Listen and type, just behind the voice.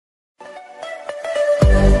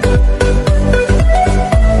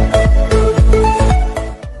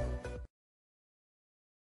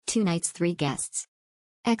2 nights 3 guests.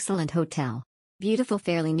 Excellent hotel. Beautiful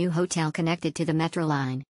fairly new hotel connected to the metro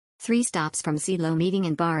line. 3 stops from Silo meeting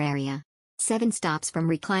and bar area. 7 stops from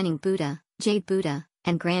reclining Buddha, Jade Buddha,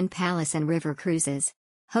 and Grand Palace and river cruises.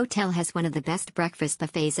 Hotel has one of the best breakfast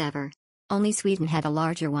buffets ever. Only Sweden had a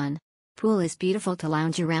larger one. Pool is beautiful to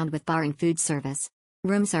lounge around with bar and food service.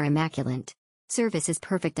 Rooms are immaculate. Service is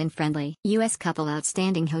perfect and friendly. US couple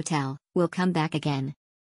outstanding hotel, will come back again.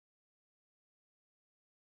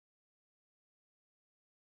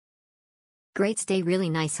 Great stay, really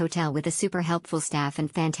nice hotel with a super helpful staff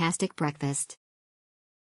and fantastic breakfast.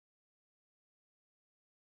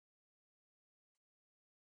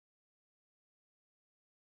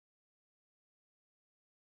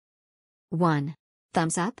 One.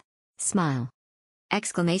 Thumbs up? Smile.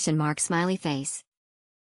 Exclamation mark smiley face.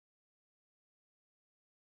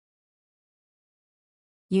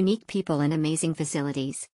 Unique people and amazing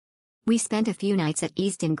facilities. We spent a few nights at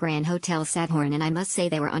Eastin Grand Hotel Sathorn and I must say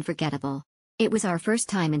they were unforgettable. It was our first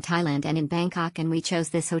time in Thailand and in Bangkok and we chose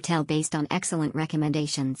this hotel based on excellent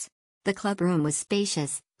recommendations. The club room was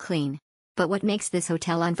spacious, clean. But what makes this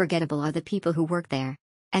hotel unforgettable are the people who work there.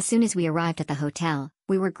 As soon as we arrived at the hotel,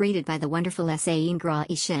 we were greeted by the wonderful SHA Extra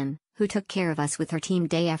Plus, who took care of us with her team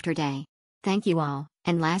day after day. Thank you all,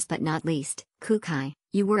 and last but not least, Kukai,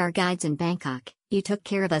 you were our guides in Bangkok. You took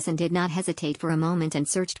care of us and did not hesitate for a moment and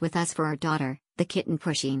searched with us for our daughter, the kitten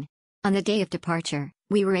Pusheen. On the day of departure,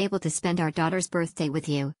 we were able to spend our daughter's birthday with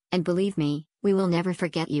you, and believe me, we will never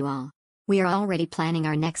forget you all. We are already planning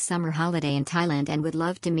our next summer holiday in Thailand and would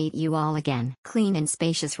love to meet you all again. Clean and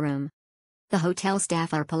spacious room. The hotel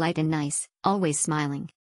staff are polite and nice, always smiling.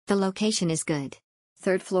 The location is good.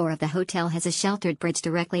 3rd floor of the hotel has a sheltered bridge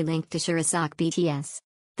directly linked to Shurasak BTS.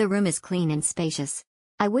 The room is clean and spacious.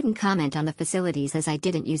 I wouldn't comment on the facilities as I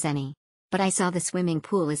didn't use any. But I saw the swimming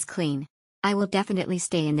pool is clean. I will definitely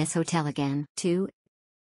stay in this hotel again. 2.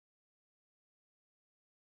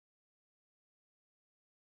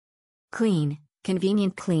 Clean,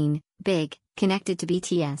 convenient, clean, big, connected to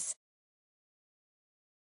BTS.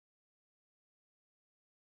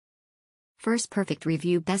 First perfect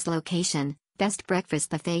review, best location, best breakfast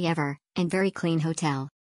buffet ever, and very clean hotel.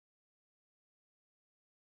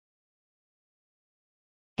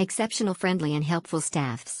 Exceptional friendly and helpful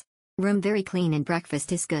staffs. Room very clean and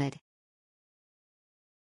breakfast is good.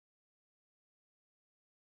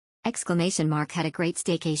 Exclamation mark had a great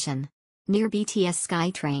staycation. Near BTS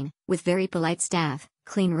SkyTrain, with very polite staff,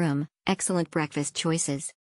 clean room, excellent breakfast choices.